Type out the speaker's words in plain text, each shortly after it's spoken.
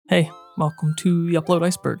Hey, welcome to the Upload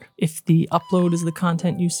Iceberg. If the upload is the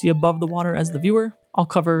content you see above the water as the viewer, I'll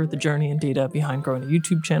cover the journey and data behind growing a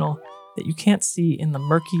YouTube channel that you can't see in the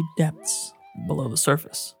murky depths below the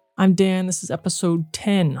surface. I'm Dan, this is episode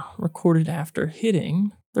 10, recorded after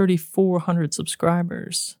hitting 3,400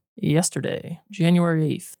 subscribers yesterday,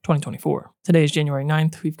 January 8th, 2024. Today is January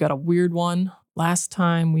 9th, we've got a weird one. Last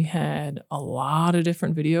time we had a lot of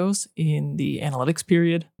different videos in the analytics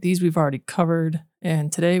period. These we've already covered.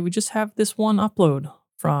 And today we just have this one upload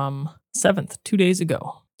from 7th, 2 days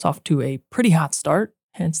ago. It's off to a pretty hot start,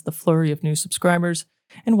 hence the flurry of new subscribers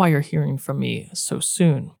and why you're hearing from me so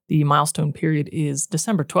soon. The milestone period is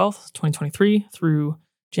December 12th, 2023 through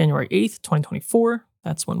January 8th, 2024.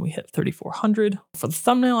 That's when we hit 3,400. For the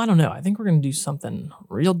thumbnail, I don't know. I think we're going to do something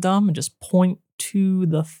real dumb and just point to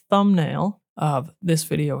the thumbnail of this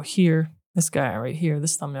video here, this guy right here,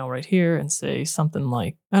 this thumbnail right here, and say something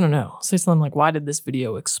like, say something like, why did this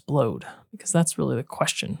video explode? Because that's really the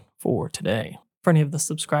question for today. For any of the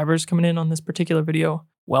subscribers coming in on this particular video,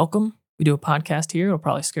 welcome. We do a podcast here. It'll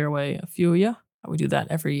probably scare away a few of you. We do that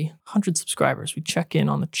every 100 subscribers. We check in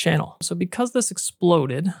on the channel. So because this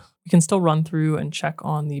exploded, we can still run through and check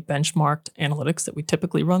on the benchmarked analytics that we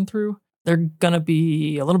typically run through. They're going to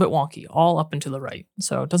be a little bit wonky, all up and to the right.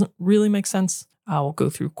 So it doesn't really make sense. I will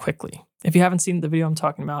go through quickly. If you haven't seen the video I'm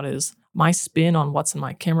talking about is my spin on what's in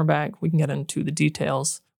my camera bag. We can get into the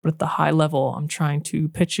details, but at the high level, I'm trying to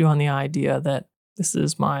pitch you on the idea that this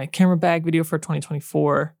is my camera bag video for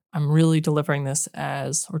 2024. I'm really delivering this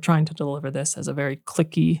trying to deliver this as a very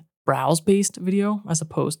clicky, browse-based video, as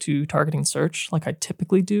opposed to targeting search like I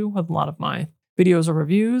typically do with a lot of my videos or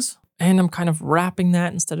reviews. And I'm kind of wrapping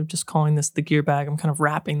that, instead of just calling this the gear bag, I'm kind of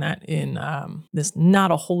wrapping that in this not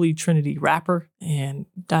a holy trinity wrapper and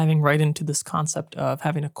diving right into this concept of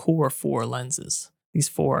having a core 4 lenses. These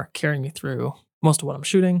 4 carry me through most of what I'm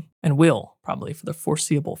shooting and will probably for the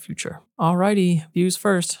foreseeable future. Alrighty, views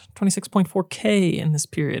first, 26.4K in this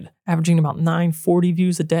period, averaging about 940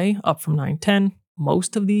 views a day, up from 910.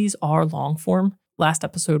 Most of these are long form. Last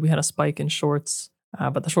episode, we had a spike in shorts,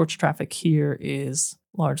 but the shorts traffic here is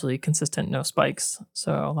largely consistent, no spikes.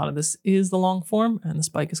 So a lot of this is the long form, and the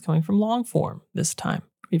spike is coming from long form this time.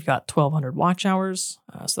 We've got 1,200 watch hours,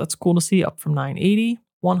 so that's cool to see, up from 980.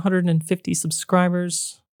 150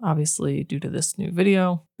 subscribers, obviously due to this new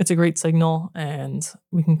video. It's a great signal, and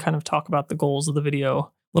we can kind of talk about the goals of the video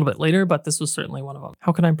a little bit later, but this was certainly one of them.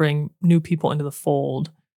 How can I bring new people into the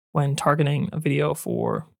fold when targeting a video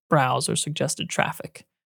for browse or suggested traffic,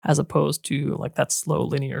 as opposed to like that slow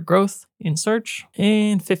linear growth in search?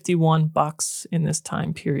 And $51 in this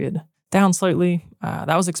time period, down slightly.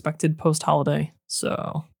 That was expected post-holiday,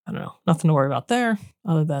 so I don't know, nothing to worry about there,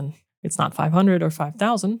 other than it's not 500 or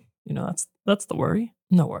 5,000. That's the worry.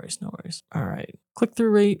 No worries. All right, click-through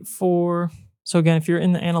rate so again, if you're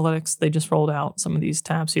in the analytics, they just rolled out some of these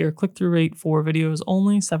tabs here. Click-through rate for videos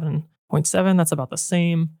only, 7.7. That's about the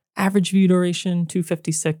same. Average view duration,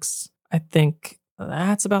 256. I think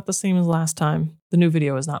that's about the same as last time. The new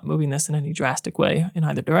video is not moving this in any drastic way in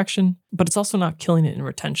either direction, but it's also not killing it in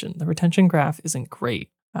retention. The retention graph isn't great.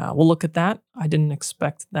 We'll look at that. I didn't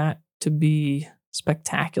expect that to be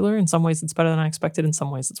spectacular. In some ways, it's better than I expected. In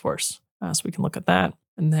some ways, it's worse. So we can look at that.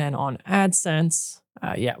 And then on AdSense,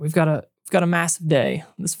 we've got a massive day.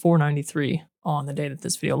 This 493 on the day that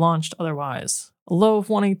this video launched. Otherwise, a low of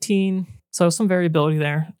 118. So some variability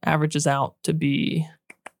there. Averages out to be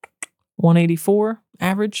 184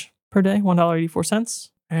 average per day, $1.84.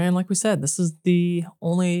 And like we said, this is the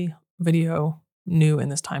only video new in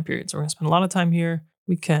this time period. So we're going to spend a lot of time here.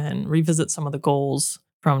 We can revisit some of the goals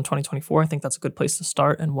from 2024. I think that's a good place to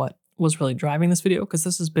start, and what was really driving this video, because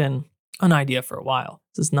this has been an idea for a while.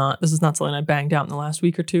 This is not something I banged out in the last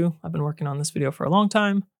week or two. I've been working on this video for a long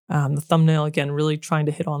time. The thumbnail, again, really trying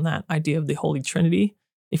to hit on that idea of the Holy Trinity.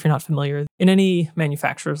 If you're not familiar, in any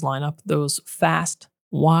manufacturer's lineup, those fast,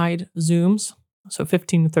 wide zooms, so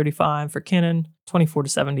 15 to 35 for Canon, 24 to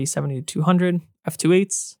 70, 70 to 200,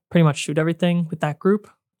 f2.8s, pretty much shoot everything with that group.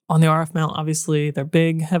 On the RF mount, obviously, they're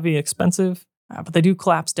big, heavy, expensive, but they do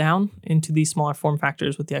collapse down into these smaller form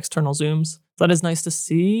factors with the external zooms. So that is nice to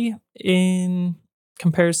see in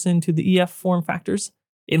comparison to the EF form factors,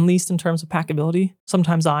 at least in terms of packability.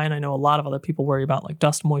 Sometimes I know a lot of other people worry about like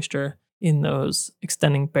dust moisture in those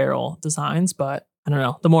extending barrel designs, but I don't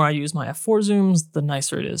know. The more I use my f4 zooms, the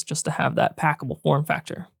nicer it is just to have that packable form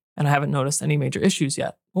factor. And I haven't noticed any major issues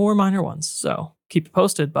yet, or minor ones. So keep it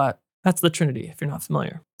posted, but that's the Trinity if you're not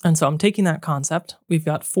familiar. And so I'm taking that concept. We've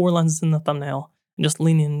got 4 lenses in the thumbnail and just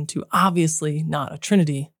leaning into obviously not a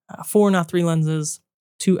Trinity. 4, not 3 lenses,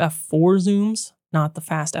 2 f4 zooms, not the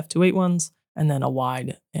fast f2.8 ones, and then a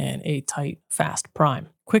wide and and a tight, fast prime.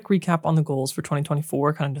 Quick recap on the goals for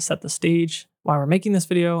 2024, kind of to set the stage why we're making this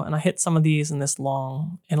video, and I hit some of these in this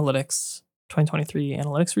long analytics 2023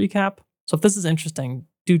 analytics recap. So if this is interesting,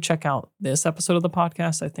 do check out this episode of the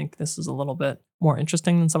podcast. I think this is a little bit more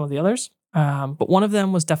interesting than some of the others. But one of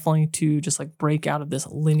them was definitely to just like break out of this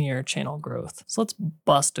linear channel growth. So let's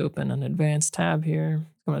bust open an advanced tab here.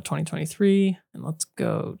 Go to 2023 and let's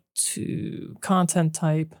go to content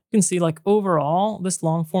type. You can see like overall, this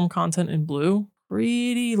long form content in blue,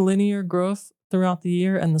 pretty linear growth throughout the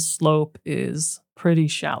year. And the slope is pretty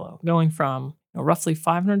shallow, going from roughly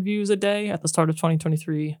 500 views a day at the start of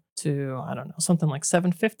 2023 to, I don't know, something like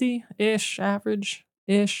 750-ish,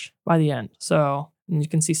 average-ish by the end. So you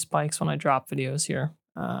can see spikes when I drop videos here.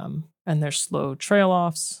 And there's slow trail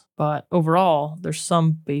offs, but overall, there's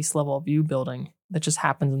some base level view building that just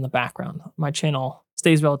happens in the background. My channel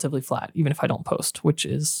stays relatively flat, even if I don't post, which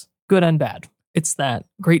is good and bad. It's that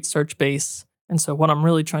great search base. And so what I'm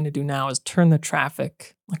really trying to do now is turn the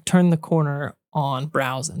traffic, like turn the corner on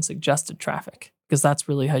browse and suggested traffic, because that's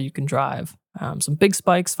really how you can drive some big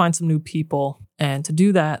spikes, find some new people. And to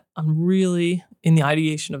do that, I'm really, in the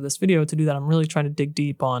ideation of this video, I'm really trying to dig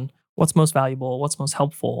deep on what's most valuable, what's most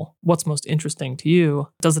helpful, what's most interesting to you.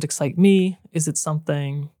 Does it excite me? Is it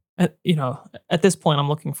something, at this point, I'm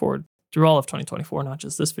looking forward through all of 2024, not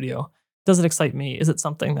just this video. Does it excite me? Is it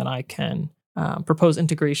something that I can propose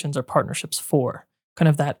integrations or partnerships for? Kind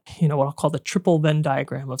of that, what I'll call the triple Venn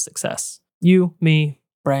diagram of success. You, me,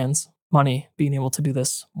 brands, money, being able to do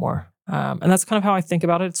this more. And that's kind of how I think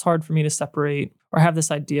about it. It's hard for me to separate or have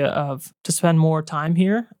this idea of to spend more time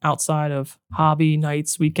here outside of hobby,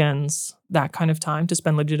 nights, weekends, that kind of time, to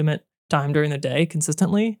spend legitimate time during the day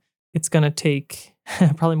consistently. It's going to take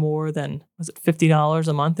probably more than, $50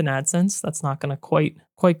 a month in AdSense. That's not going to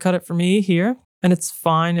quite cut it for me here. And it's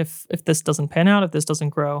fine if this doesn't pan out, if this doesn't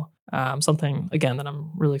grow. Something, again, that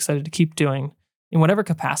I'm really excited to keep doing in whatever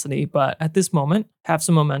capacity. But at this moment, have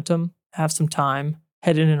some momentum, have some time,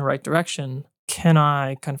 headed in the right direction. Can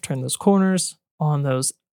I kind of turn those corners on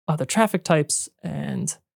those other traffic types?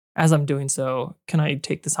 And as I'm doing so, can I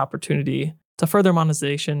take this opportunity to further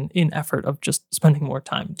monetization in effort of just spending more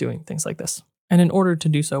time doing things like this? And in order to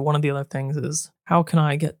do so, one of the other things is, how can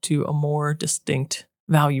I get to a more distinct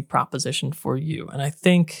value proposition for you? And I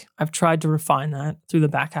think I've tried to refine that through the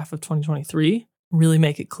back half of 2023, really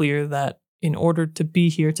make it clear that in order to be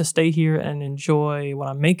here, to stay here and enjoy what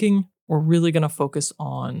I'm making, we're really going to focus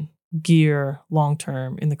on gear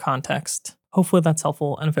long-term in the context. Hopefully that's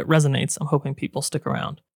helpful. And if it resonates, I'm hoping people stick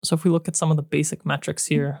around. So if we look at some of the basic metrics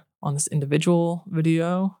here on this individual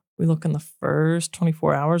video, we look in the first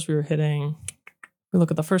 24 hours, hitting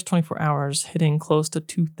close to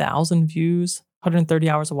 2,000 views, 130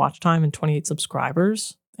 hours of watch time, and 28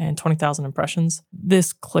 subscribers, and 20,000 impressions.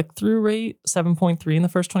 This click-through rate, 7.3 in the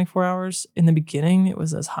first 24 hours. In the beginning, it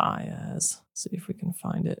was as high as, let's see if we can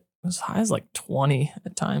find it. It was as high as like 20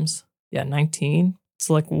 at times. Yeah, 19.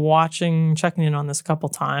 So like checking in on this a couple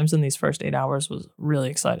times in these first 8 hours was really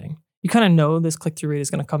exciting. You kind of know this click-through rate is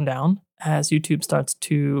going to come down as YouTube starts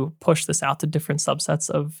to push this out to different subsets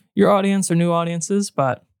of your audience or new audiences,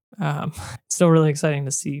 but it's still really exciting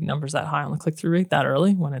to see numbers that high on the click-through rate that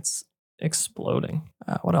early when it's exploding.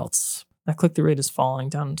 What else? That click-through rate is falling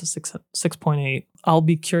down to 6.8. I'll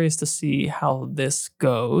be curious to see how this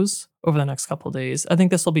goes over the next couple of days. I think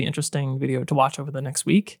this will be an interesting video to watch over the next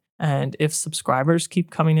week. And if subscribers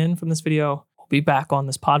keep coming in from this video, we'll be back on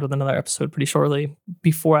this pod with another episode pretty shortly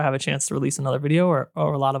before I have a chance to release another video or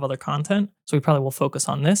a lot of other content. So we probably will focus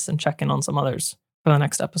on this and check in on some others for the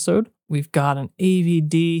next episode. We've got an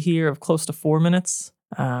AVD here of close to 4 minutes.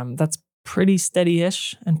 That's pretty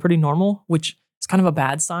steady-ish and pretty normal, which is kind of a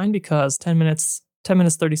bad sign because 10 minutes,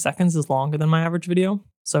 30 seconds is longer than my average video.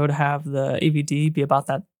 So to have the AVD be about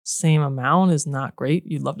that same amount is not great.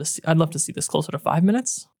 I'd love to see this closer to 5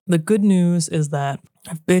 minutes. The good news is that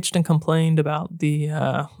I've bitched and complained about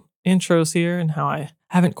the intros here and how I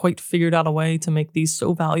haven't quite figured out a way to make these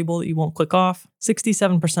so valuable that you won't click off.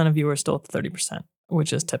 67% of viewers still at the 30%,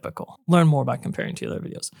 which is typical. Learn more by comparing to other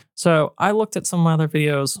videos. So I looked at some of my other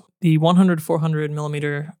videos. The 100-400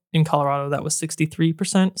 millimeter in Colorado, that was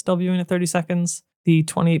 63% still viewing at 30 seconds. The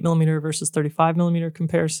 28 millimeter versus 35 millimeter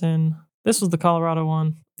comparison, this was the Colorado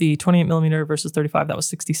one. The 28 millimeter versus 35, that was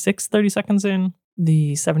 66 30 seconds in.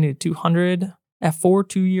 The 70-200 f4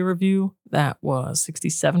 2-year review, that was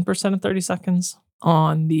 67% at 30 seconds.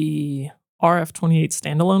 On the RF28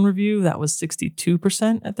 standalone review, that was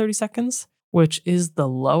 62% at 30 seconds, which is the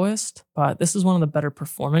lowest, but this is one of the better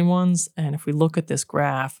performing ones. And if we look at this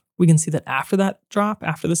graph, we can see that after that drop,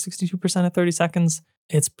 after the 62% at 30 seconds,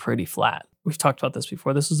 it's pretty flat. we've talked about this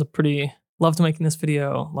before. This was loved making this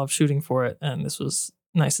video, loved shooting for it, and this was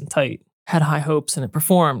nice and tight. Had high hopes and it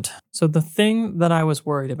performed. So the thing that I was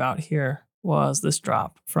worried about here was this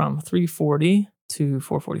drop from 340 to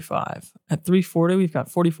 445. At 340, we've got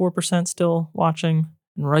 44% still watching.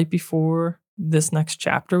 And right before this next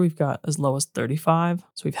chapter, we've got as low as 35.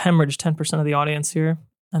 So we've hemorrhaged 10% of the audience here.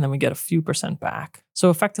 And then we get a few percent back. So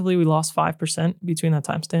effectively, we lost 5% between that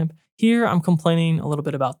timestamp. Here, I'm complaining a little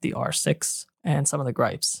bit about the R6 and some of the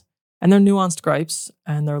gripes. And they're nuanced gripes,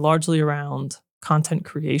 and they're largely around content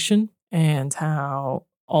creation and how,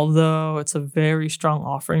 although it's a very strong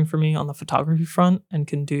offering for me on the photography front and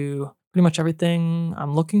can do pretty much everything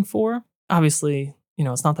I'm looking for, obviously,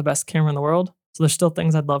 it's not the best camera in the world. So there's still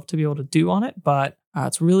things I'd love to be able to do on it, but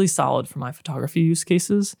it's really solid for my photography use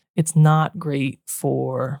cases. It's not great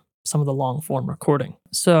for some of the long form recording.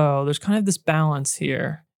 So there's kind of this balance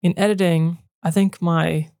here. In editing, I think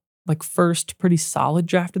my first pretty solid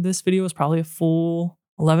draft of this video was probably a full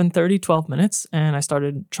 12 minutes. And I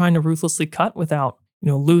started trying to ruthlessly cut without,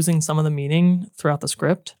 losing some of the meaning throughout the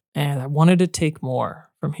script. And I wanted to take more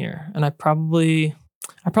from here. And I probably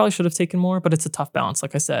should have taken more, but it's a tough balance,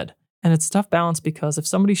 like I said. And it's a tough balance because if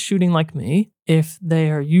somebody's shooting like me, if they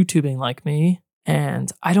are YouTubing like me,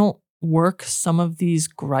 and I don't work some of these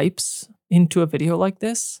gripes into a video like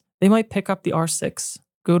this, they might pick up the R6,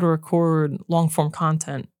 go to record long form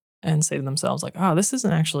content, and say to themselves this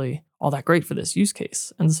isn't actually all that great for this use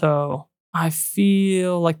case. And so I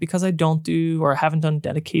feel like because I don't do or haven't done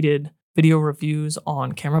dedicated video reviews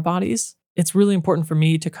on camera bodies, it's really important for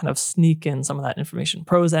me to kind of sneak in some of that information,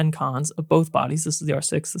 pros and cons of both bodies. This is the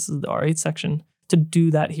R6, this is the R8 section, to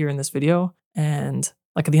do that here in this video. And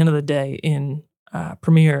at the end of the day in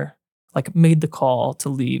Premiere, made the call to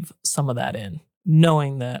leave some of that in,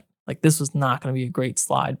 knowing that this was not going to be a great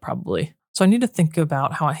slide probably. So I need to think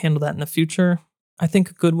about how I handle that in the future. I think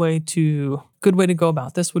a good way to go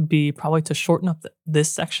about this would be probably to shorten up this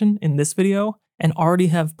section in this video and already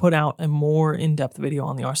have put out a more in-depth video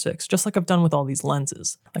on the R6, just like I've done with all these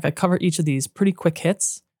lenses. I cover each of these pretty quick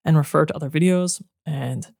hits and refer to other videos,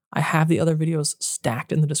 and I have the other videos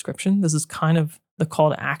stacked in the description. This is kind of the call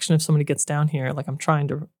to action if somebody gets down here. I'm trying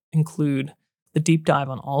to include the deep dive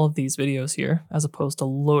on all of these videos here, as opposed to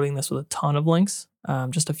loading this with a ton of links,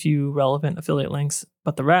 just a few relevant affiliate links.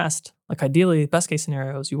 But the rest, ideally, best case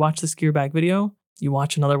scenario is you watch this gear bag video, you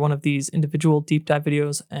watch another one of these individual deep dive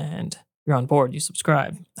videos, and you're on board, you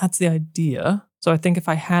subscribe. That's the idea. So I think if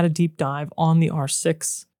I had a deep dive on the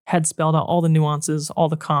R6, had spelled out all the nuances, all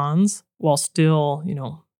the cons, while still,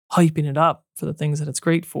 hyping it up for the things that it's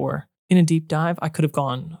great for, in a deep dive, I could have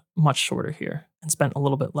gone much shorter here and spent a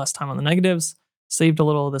little bit less time on the negatives, saved a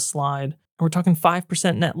little of this slide. And we're talking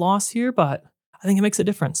 5% net loss here, but I think it makes a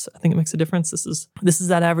difference. This is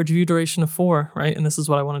that average view duration of 4, right? And this is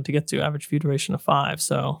what I wanted to get to, average view duration of 5.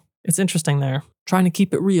 So it's interesting there. Trying to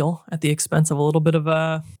keep it real at the expense of a little bit of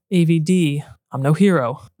AVD. I'm no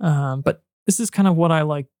hero. But this is kind of what I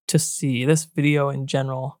like to see. This video in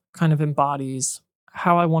general kind of embodies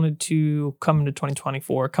how I wanted to come into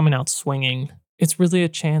 2024, coming out swinging. It's really a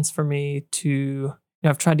chance for me to,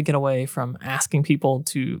 I've tried to get away from asking people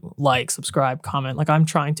to subscribe, comment. I'm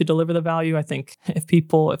trying to deliver the value. I think if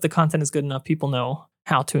the content is good enough, people know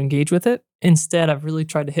how to engage with it. Instead, I've really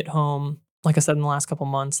tried to hit home, like I said in the last couple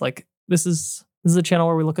months, this is a channel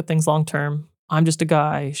where we look at things long term. I'm just a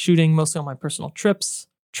guy shooting mostly on my personal trips,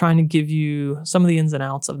 trying to give you some of the ins and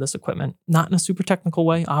outs of this equipment, not in a super technical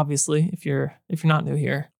way, obviously, if you're not new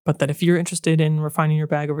here, but that if you're interested in refining your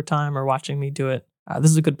bag over time or watching me do it, this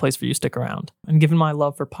is a good place for you to stick around. And given my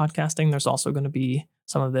love for podcasting, there's also going to be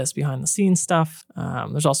some of this behind the scenes stuff.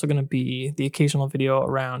 There's also going to be the occasional video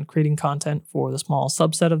around creating content for the small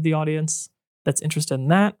subset of the audience that's interested in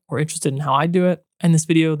that or interested in how I do it. And this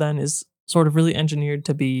video then is sort of really engineered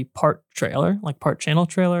to be part trailer, part channel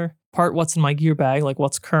trailer, part what's in my gear bag,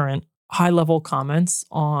 what's current, high level comments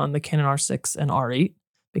on the Canon R6 and R8,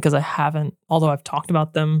 because I haven't, although I've talked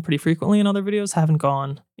about them pretty frequently in other videos, haven't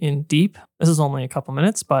gone in deep. This is only a couple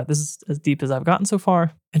minutes, but this is as deep as I've gotten so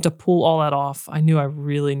far. And to pull all that off, I knew I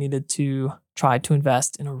really needed to try to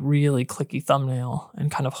invest in a really clicky thumbnail and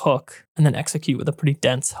kind of hook, and then execute with a pretty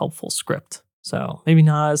dense, helpful script. So maybe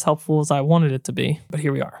not as helpful as I wanted it to be, but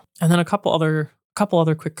here we are. And then a couple other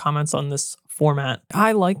quick comments on this format.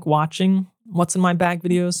 I like watching what's in my bag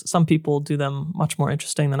videos. Some people do them much more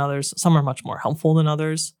interesting than others. Some are much more helpful than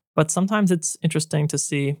others, but sometimes it's interesting to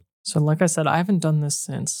see. So like I said, I haven't done this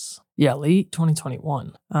since, late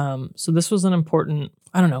 2021. So this was an important,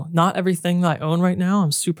 not everything that I own right now,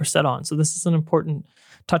 I'm super set on. So this is an important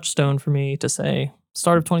touchstone for me to say,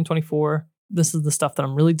 start of 2024, This is the stuff that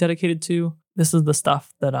I'm really dedicated to. This is the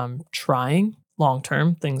stuff that I'm trying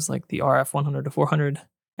long-term, things like the RF 100 to 400.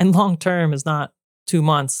 And long-term is not 2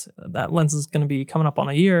 months. That lens is going to be coming up on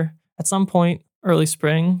a year. At some point, early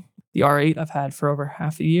spring, the R8 I've had for over a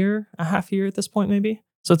half year at this point maybe.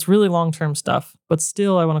 So it's really long-term stuff. But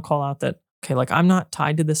still, I want to call out that, okay, like I'm not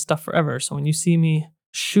tied to this stuff forever. So when you see me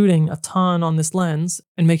shooting a ton on this lens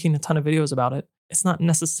and making a ton of videos about it, it's not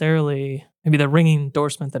necessarily maybe the ringing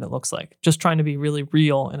endorsement that it looks like. Just trying to be really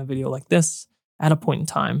real in a video like this at a point in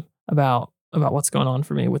time about what's going on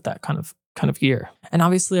for me with that kind of gear. And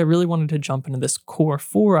obviously, I really wanted to jump into this Core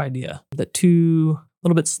 4 idea, that 2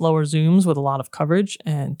 little bit slower zooms with a lot of coverage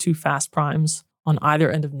and 2 fast primes on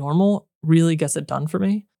either end of normal really gets it done for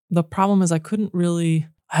me. The problem is I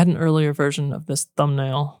had an earlier version of this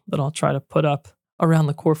thumbnail that I'll try to put up around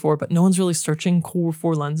the Core 4, but no one's really searching Core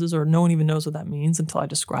 4 lenses, or no one even knows what that means until I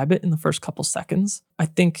describe it in the first couple seconds. I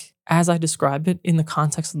think as I describe it in the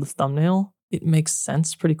context of the thumbnail, it makes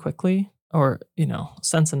sense pretty quickly, or,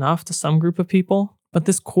 sense enough to some group of people. But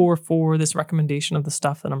this Core 4, this recommendation of the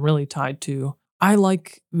stuff that I'm really tied to, I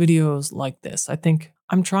like videos like this. I think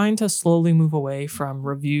I'm trying to slowly move away from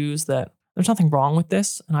reviews that there's nothing wrong with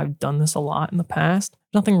this, and I've done this a lot in the past.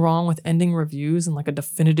 There's nothing wrong with ending reviews in like a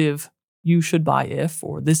definitive you should buy if,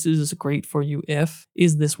 or this is great for you if,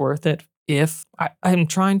 is this worth it if. I'm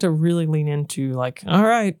trying to really lean into like, all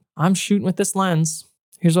right, I'm shooting with this lens.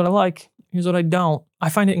 Here's what I like. Here's what I don't. I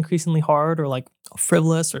find it increasingly hard or like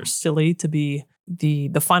frivolous or silly to be the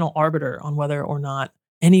final arbiter on whether or not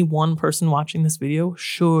any one person watching this video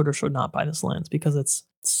should or should not buy this lens, because it's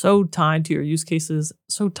so tied to your use cases,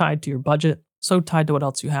 so tied to your budget, so tied to what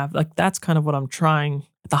else you have. Like that's kind of what I'm trying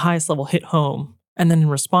at the highest level hit home. And then in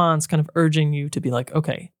response, kind of urging you to be like,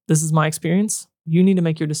 okay, this is my experience. You need to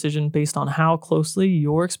make your decision based on how closely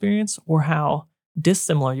your experience or how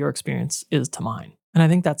dissimilar your experience is to mine. And I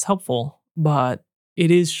think that's helpful, but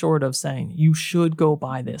it is short of saying you should go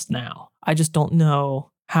buy this now. I just don't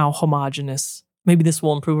know how homogenous, maybe this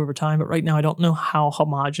will improve over time, but right now I don't know how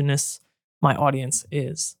homogenous my audience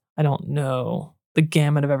is. I don't know the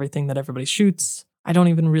gamut of everything that everybody shoots. I don't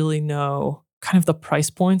even really know kind of the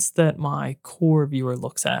price points that my core viewer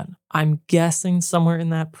looks at. I'm guessing somewhere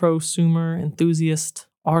in that prosumer enthusiast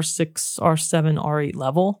R6, R7, R8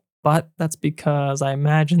 level, but that's because I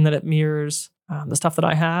imagine that it mirrors the stuff that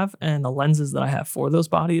I have and the lenses that I have for those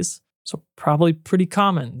bodies. So probably pretty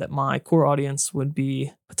common that my core audience would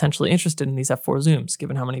be potentially interested in these f4 zooms,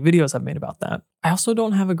 given how many videos I've made about that. I also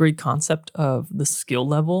don't have a great concept of the skill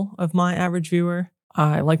level of my average viewer.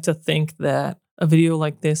 I like to think that a video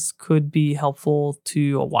like this could be helpful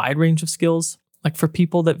to a wide range of skills. Like for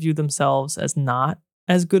people that view themselves as not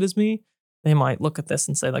as good as me, they might look at this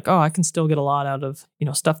and say like, oh, I can still get a lot out of,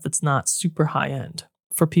 stuff that's not super high end.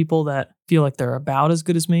 For people that feel like they're about as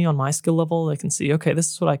good as me on my skill level, they can see, okay,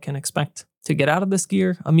 this is what I can expect to get out of this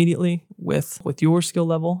gear immediately with your skill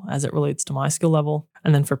level as it relates to my skill level.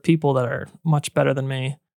 And then for people that are much better than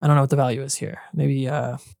me, I don't know what the value is here. Maybe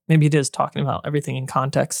it is talking about everything in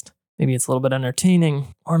context. Maybe it's a little bit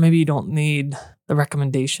entertaining, or maybe you don't need the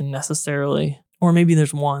recommendation necessarily, or maybe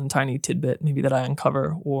there's one tiny tidbit maybe that I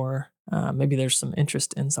uncover, or maybe there's some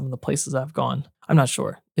interest in some of the places I've gone. I'm not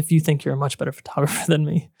sure. If you think you're a much better photographer than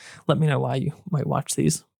me, let me know why you might watch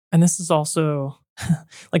these. And this is also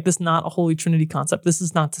like this not a Holy Trinity concept. This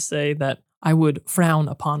is not to say that I would frown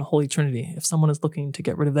upon a Holy Trinity. If someone is looking to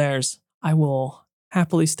get rid of theirs, I will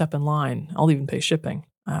happily step in line. I'll even pay shipping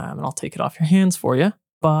and I'll take it off your hands for you.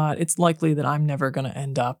 But it's likely that I'm never going to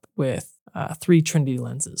end up with 3 Trinity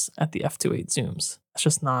lenses at the f2.8 zooms. It's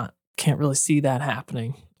just can't really see that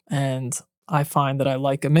happening. And I find that I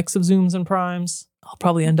like a mix of zooms and primes. I'll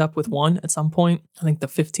probably end up with one at some point. I think the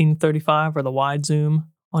 15-35 or the wide zoom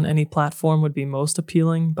on any platform would be most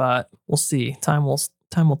appealing, but we'll see. Time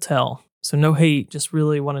will tell. So no hate, just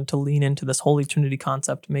really wanted to lean into this Holy Trinity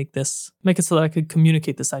concept, make it so that I could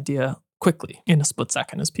communicate this idea quickly in a split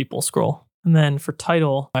second as people scroll. And then for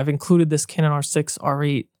title, I've included this Canon R6,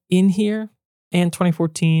 R8 in here and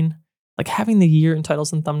 2014. Like having the year in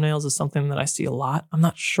titles and thumbnails is something that I see a lot. I'm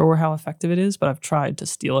not sure how effective it is, but I've tried to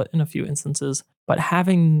steal it in a few instances. But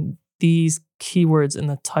having these keywords in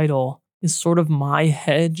the title is sort of my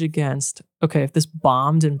hedge against, okay, if this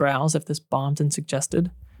bombed in browse, if this bombed in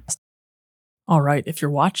suggested. All right, if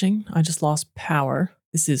you're watching, I just lost power.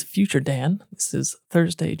 This is Future Dan. This is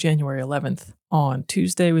Thursday, January 11th. On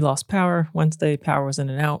Tuesday, we lost power. Wednesday, power was in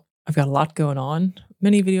and out. I've got a lot going on.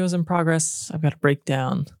 Many videos in progress. I've got to break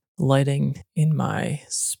down lighting in my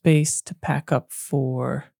space to pack up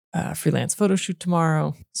for a freelance photo shoot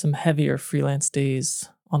tomorrow. Some heavier freelance days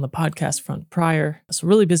on the podcast front prior. It's a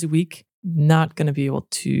really busy week. not going to be able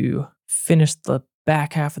to finish the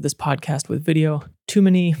back half of this podcast with video. Too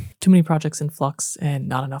many projects in flux and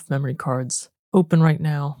not enough memory cards open right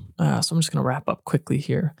now. So I'm just going to wrap up quickly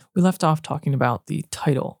here. We left off talking about the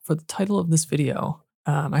title. For the title of this video,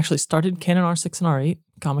 I actually started Canon R6 and R8,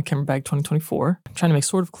 got my camera bag 2024. I'm trying to make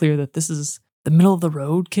sort of clear that this is the middle of the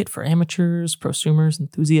road kit for amateurs, prosumers,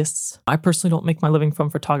 enthusiasts. I personally don't make my living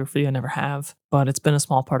from photography. I never have, but it's been a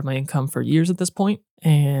small part of my income for years at this point.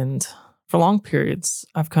 And for long periods,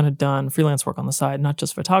 I've kind of done freelance work on the side, not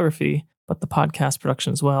just photography, but the podcast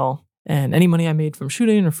production as well. And any money I made from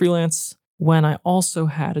shooting or freelance, when I also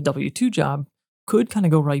had a W-2 job, could kind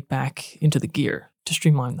of go right back into the gear to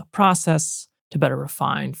streamline the process, to better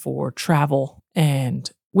refine for travel. And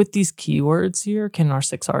with these keywords here, Canon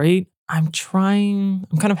R6, R8, I'm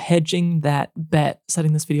kind of hedging that bet,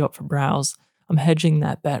 setting this video up for browse. I'm hedging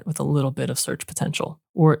that bet with a little bit of search potential,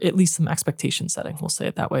 or at least some expectation setting. We'll say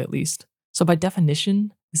it that way at least. So by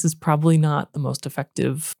definition, this is probably not the most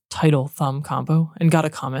effective title thumb combo, and got a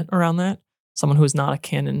comment around that. Someone who is not a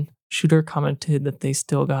Canon shooter commented that they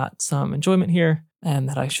still got some enjoyment here and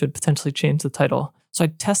that I should potentially change the title. So I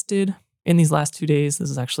tested in these last 2 days. This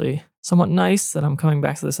is actually somewhat nice that I'm coming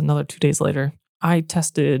back to this another 2 days later. I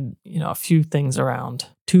tested, a few things around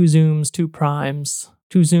 2 zooms, 2 primes,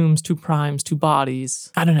 2 zooms, 2 primes, 2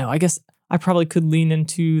 bodies. I don't know. I guess I probably could lean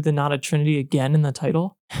into the knotted trinity again in the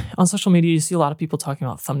title. On social media, you see a lot of people talking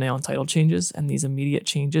about thumbnail and title changes and these immediate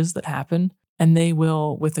changes that happen. And they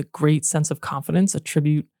will, with a great sense of confidence,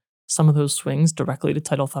 attribute some of those swings directly to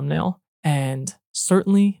title thumbnail. And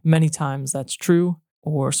certainly many times that's true,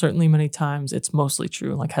 or certainly many times it's mostly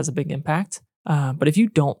true, like has a big impact. But if you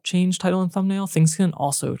don't change title and thumbnail, things can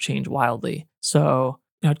also change wildly. So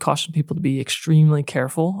I'd caution people to be extremely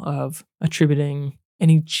careful of attributing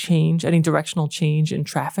any directional change in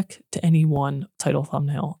traffic to any one title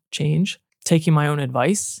thumbnail change. Taking my own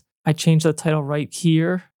advice, I changed the title right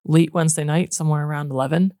here late Wednesday night, somewhere around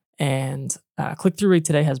 11, and click-through rate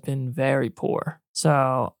today has been very poor.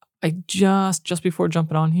 So I just before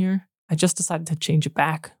jumping on here, I just decided to change it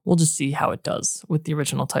back. We'll just see how it does with the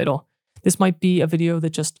original title. This might be a video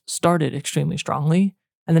that just started extremely strongly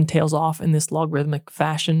and then tails off in this logarithmic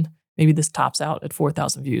fashion. Maybe this tops out at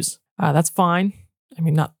 4,000 views. That's fine. I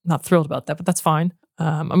mean, not thrilled about that, but that's fine.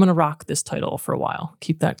 I'm going to rock this title for a while.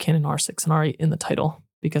 Keep that Canon R6 and R8 in the title,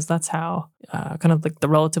 because that's how, kind of like the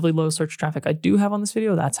relatively low search traffic I do have on this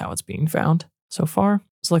video, that's how it's being found so far.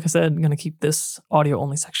 So like I said, I'm going to keep this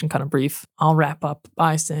audio-only section kind of brief. I'll wrap up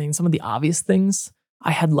by saying some of the obvious things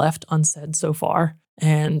I had left unsaid so far.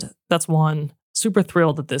 And that's one, super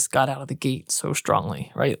thrilled that this got out of the gate so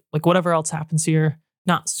strongly, right? Like whatever else happens here,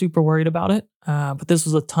 not super worried about it. But this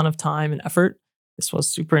was a ton of time and effort. This was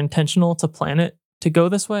super intentional to plan it to go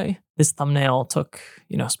this way. This thumbnail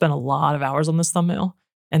spent a lot of hours on this thumbnail.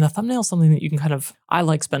 And the thumbnail is something that you can I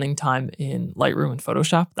like spending time in Lightroom and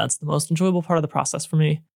Photoshop. That's the most enjoyable part of the process for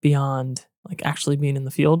me, beyond like actually being in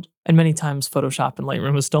the field. And many times Photoshop and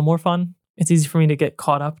Lightroom is still more fun. It's easy for me to get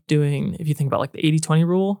caught up doing, if you think about like the 80-20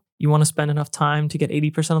 rule, you want to spend enough time to get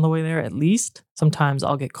 80% of the way there at least. Sometimes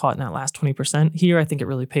I'll get caught in that last 20%. Here, I think it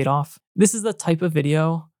really paid off. This is the type of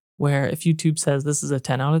video where if YouTube says this is a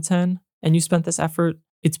 10 out of 10 and you spent this effort,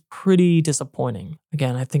 it's pretty disappointing.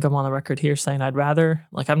 Again, I think I'm on the record here saying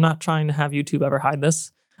I'm not trying to have YouTube ever hide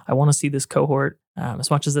this. I want to see this cohort.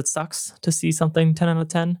 As much as it sucks to see something 10 out of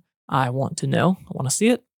 10, I want to know, I want to see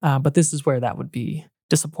it. But this is where that would be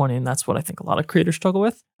disappointing. That's what I think a lot of creators struggle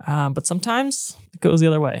with. But sometimes it goes the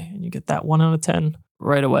other way and you get that 1 out of 10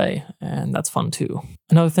 right away. And that's fun too.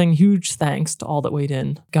 Another thing, huge thanks to all that weighed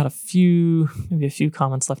in. Got maybe a few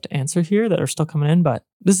comments left to answer here that are still coming in, but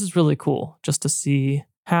this is really cool just to see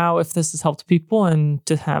how, if this has helped people, and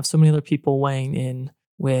to have so many other people weighing in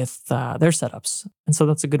with their setups. And so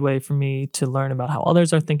that's a good way for me to learn about how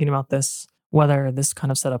others are thinking about this, whether this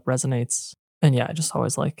kind of setup resonates. And yeah, I just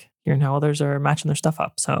always like hearing how others are matching their stuff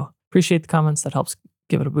up. So appreciate the comments. That helps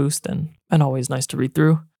give it a boost, and always nice to read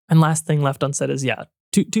through. And last thing left unsaid is,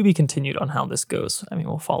 to be continued on how this goes. I mean,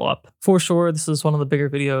 we'll follow up. For sure, this is one of the bigger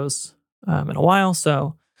videos in a while,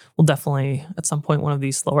 so we'll definitely, at some point, one of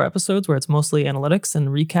these slower episodes where it's mostly analytics and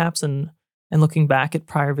recaps and looking back at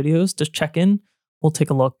prior videos to check in. We'll take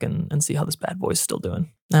a look and see how this bad boy is still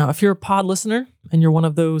doing. Now, if you're a pod listener and you're one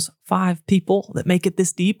of those 5 people that make it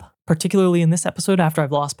this deep, particularly in this episode after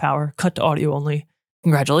I've lost power, cut to audio only,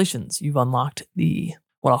 congratulations, you've unlocked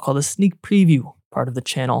what I'll call the sneak preview part of the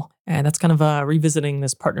channel. And that's kind of revisiting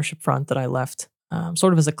this partnership front that I left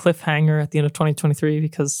sort of as a cliffhanger at the end of 2023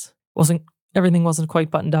 because everything wasn't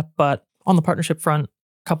quite buttoned up. But on the partnership front,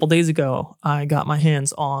 couple days ago, I got my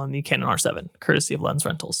hands on the Canon R7, courtesy of Lens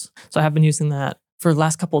Rentals. So I have been using that for the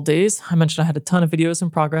last couple of days. I mentioned I had a ton of videos in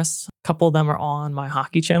progress. A couple of them are on my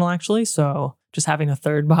hockey channel, actually. So just having a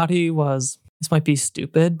third body this might be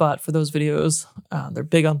stupid, but for those videos, they're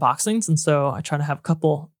big unboxings. And so I try to have a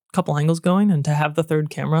couple angles going, and to have the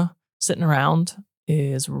third camera sitting around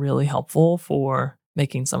is really helpful for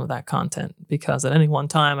making some of that content, because at any one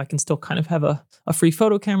time I can still kind of have a free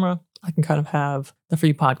photo camera. I can kind of have the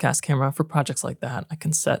free podcast camera for projects like that. I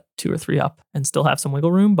can set 2 or 3 up and still have some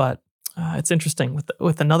wiggle room, but it's interesting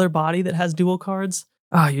with another body that has dual cards.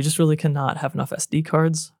 You just really cannot have enough SD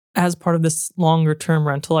cards. As part of this longer term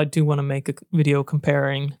rental, I do want to make a video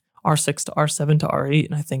comparing R6 to R7 to R8,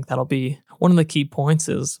 and I think that'll be one of the key points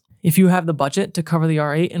is if you have the budget to cover the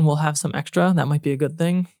R8 and we'll have some extra, that might be a good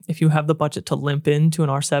thing. If you have the budget to limp into an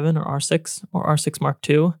R7 or R6 or R6 Mark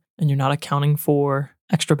II, and you're not accounting for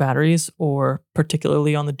extra batteries, or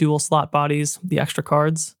particularly on the dual slot bodies, the extra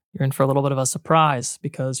cards, you're in for a little bit of a surprise,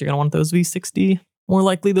 because you're going to want those V60, more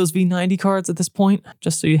likely those V90 cards at this point,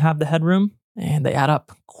 just so you have the headroom, and they add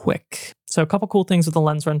up quick. So a couple cool things with the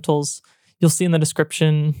Lens Rentals. You'll see in the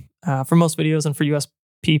description for most videos, and for US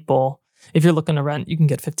people, if you're looking to rent, you can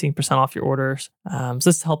get 15% off your orders. So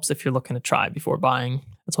this helps if you're looking to try before buying.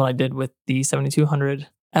 That's what I did with the 7200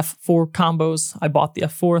 F4 combos. I bought the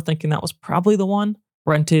F4 thinking that was probably the one,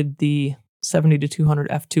 rented the 70-200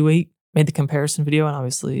 F2.8, made the comparison video, and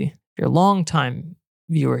obviously, if you're a long-time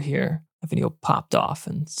viewer here, the video popped off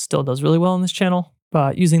and still does really well on this channel.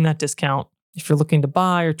 But using that discount, if you're looking to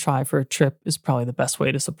buy or try for a trip, is probably the best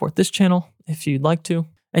way to support this channel if you'd like to.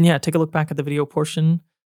 And yeah, take a look back at the video portion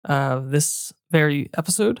of this very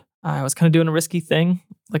episode. I was kind of doing a risky thing.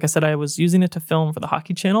 Like I said, I was using it to film for the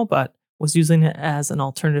hockey channel, but was using it as an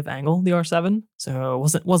alternative angle, the R7. So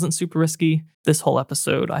it wasn't super risky. This whole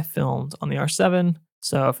episode I filmed on the R7.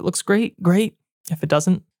 So if it looks great, great. If it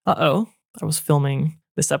doesn't, I was filming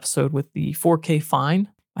this episode with the 4K fine.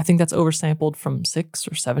 I think that's oversampled from 6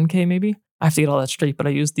 or 7K maybe. I have to get all that straight, but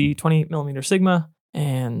I used the 28mm Sigma,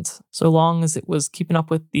 and so long as it was keeping up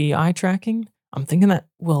with the eye tracking, I'm thinking that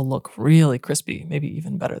will look really crispy, maybe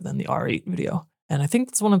even better than the R8 video. And I think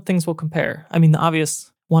that's one of the things we'll compare. I mean,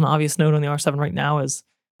 one obvious note on the R7 right now is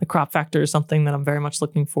the crop factor is something that I'm very much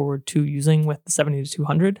looking forward to using with the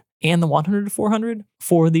 70-200 and the 100-400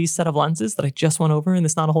 for these set of lenses that I just went over in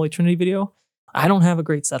this Not a Holy Trinity video. I don't have a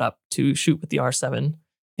great setup to shoot with the R7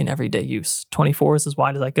 in everyday use. 24 is as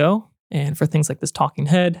wide as I go. And for things like this talking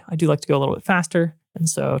head, I do like to go a little bit faster. And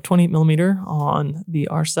so 28mm on the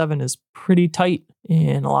R7 is pretty tight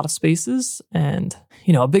in a lot of spaces. And,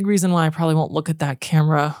 a big reason why I probably won't look at that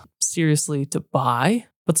camera seriously to buy,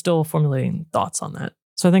 but still formulating thoughts on that.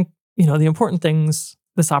 So I think, the important things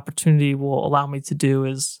this opportunity will allow me to do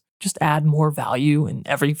is just add more value in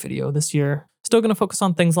every video this year. Still going to focus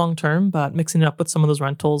on things long term, but mixing it up with some of those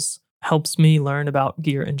rentals helps me learn about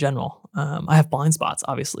gear in general. I have blind spots,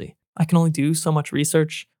 obviously. I can only do so much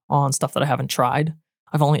research on stuff that I haven't tried.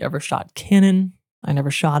 I've only ever shot Canon. I never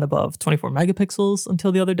shot above 24 megapixels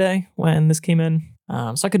until the other day when this came in.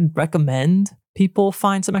 So I could recommend people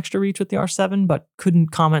find some extra reach with the R7, but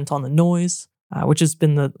couldn't comment on the noise, which has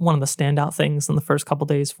been one of the standout things in the first couple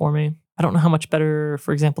days for me. I don't know how much better,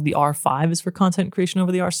 for example, the R5 is for content creation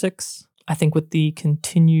over the R6. I think with the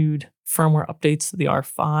continued firmware updates to the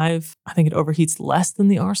R5, I think it overheats less than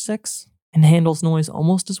the R6 and handles noise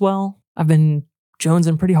almost as well. I've been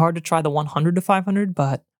jonesing pretty hard to try the 100-500,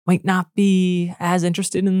 but might not be as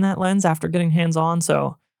interested in that lens after getting hands-on.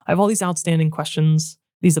 So I have all these outstanding questions,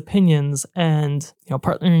 these opinions, and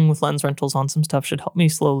partnering with Lens Rentals on some stuff should help me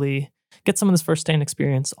slowly get some of this first-hand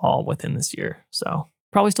experience all within this year. So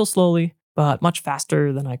probably still slowly, but much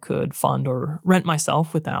faster than I could fund or rent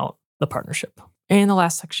myself without the partnership. And the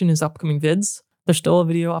last section is upcoming vids. There's still a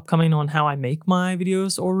video upcoming on how I make my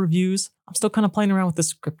videos or reviews. I'm still kind of playing around with the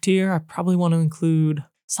script here. I probably want to include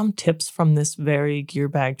some tips from this very Gear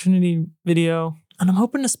Bag Trinity video. And I'm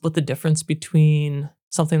hoping to split the difference between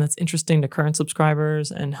something that's interesting to current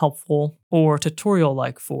subscribers and helpful, or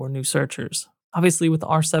tutorial-like for new searchers. Obviously, with the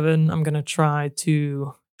R7, I'm going to try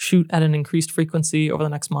to shoot at an increased frequency over the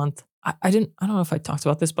next month. I don't know if I talked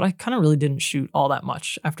about this, but I kind of really didn't shoot all that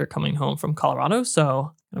much after coming home from Colorado.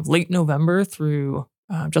 So kind of late November through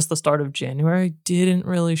just the start of January, didn't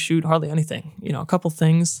really shoot hardly anything. A couple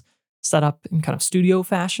things set up in kind of studio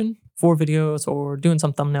fashion for videos or doing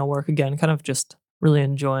some thumbnail work. Again, kind of just really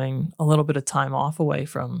enjoying a little bit of time off away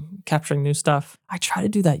from capturing new stuff. I try to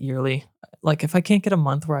do that yearly. Like if I can't get a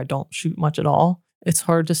month where I don't shoot much at all, it's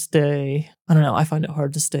hard to stay, I find it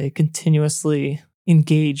hard to stay continuously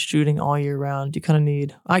engaged shooting all year round. I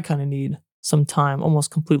kind of need some time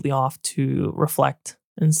almost completely off to reflect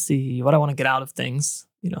and see what I want to get out of things,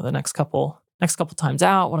 the next couple times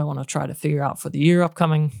out, what I want to try to figure out for the year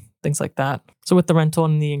upcoming, things like that. So with the rental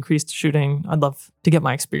and the increased shooting, I'd love to get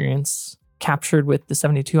my experience captured with the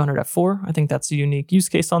 7200 f4. I think that's a unique use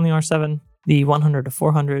case on the R7, the 100 to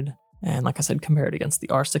 400, and like I said, compare it against the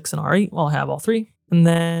R6 and R8 while I have all three. And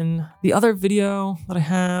then the other video that I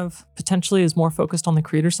have potentially is more focused on the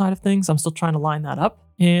creator side of things. I'm still trying to line that up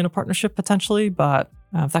in a partnership potentially, but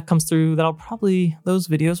if that comes through, those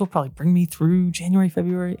videos will probably bring me through January,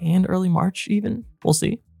 February, and early March even. We'll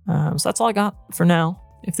see. So that's all I got for now.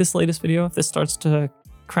 If this starts to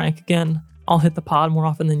crank again, I'll hit the pod more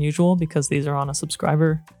often than usual because these are on a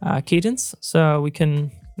subscriber cadence. So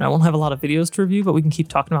I won't have a lot of videos to review, but we can keep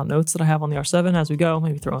talking about notes that I have on the R7 as we go.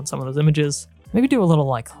 Maybe throw in some of those images. Maybe do a little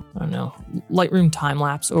Lightroom time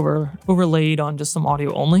lapse overlaid on just some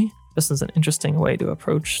audio only. This is an interesting way to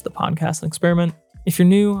approach the podcast and experiment. If you're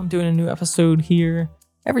new, I'm doing a new episode here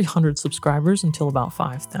every 100 subscribers until about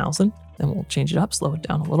 5,000. Then we'll change it up, slow it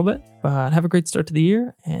down a little bit. But have a great start to the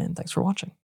year, and thanks for watching.